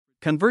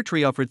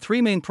Convertri offered three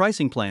main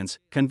pricing plans: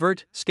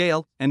 Convert,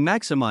 Scale, and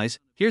Maximize.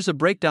 Here's a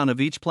breakdown of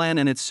each plan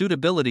and its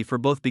suitability for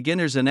both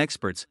beginners and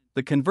experts.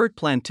 The Convert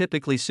plan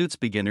typically suits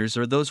beginners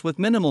or those with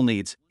minimal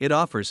needs. It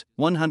offers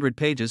 100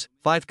 pages,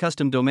 5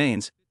 custom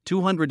domains,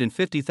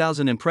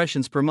 250,000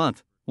 impressions per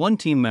month, 1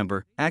 team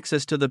member,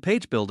 access to the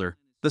page builder.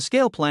 The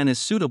Scale plan is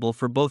suitable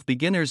for both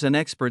beginners and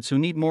experts who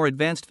need more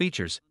advanced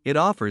features. It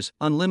offers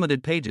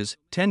unlimited pages,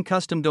 10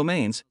 custom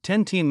domains,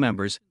 10 team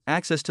members,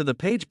 access to the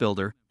page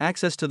builder,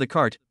 access to the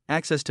cart,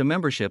 access to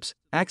memberships,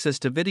 access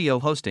to video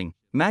hosting.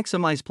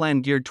 Maximize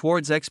plan geared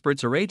towards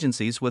experts or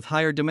agencies with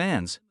higher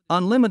demands.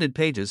 Unlimited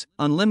pages,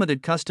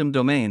 unlimited custom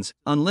domains,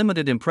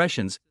 unlimited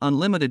impressions,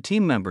 unlimited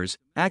team members,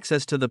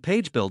 access to the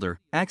page builder,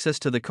 access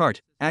to the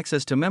cart,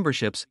 access to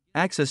memberships,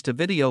 access to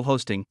video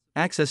hosting,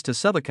 access to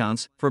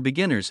sub-accounts. For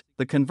beginners,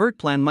 the Convert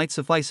plan might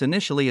suffice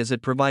initially as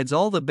it provides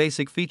all the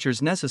basic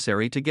features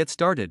necessary to get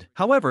started.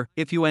 However,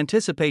 if you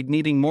anticipate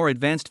needing more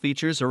advanced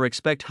features or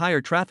expect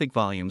higher traffic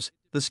volumes,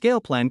 the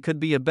Scale plan could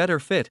be a better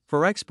fit.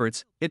 For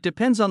experts, it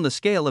depends on the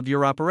scale of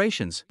your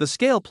operations. The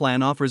Scale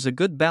plan offers a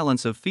good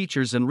balance of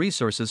features and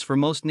resources for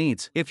most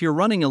needs. If you're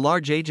running a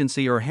large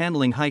agency or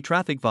handling high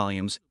traffic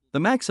volumes, the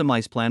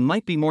Maximize plan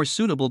might be more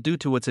suitable due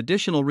to its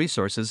additional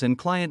resources and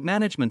client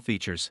management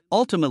features.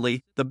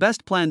 Ultimately, the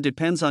best plan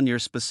depends on your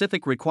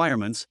specific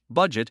requirements,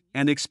 budget,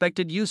 and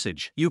expected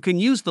usage. You can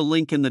use the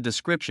link in the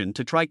description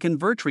to try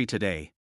Convertri today.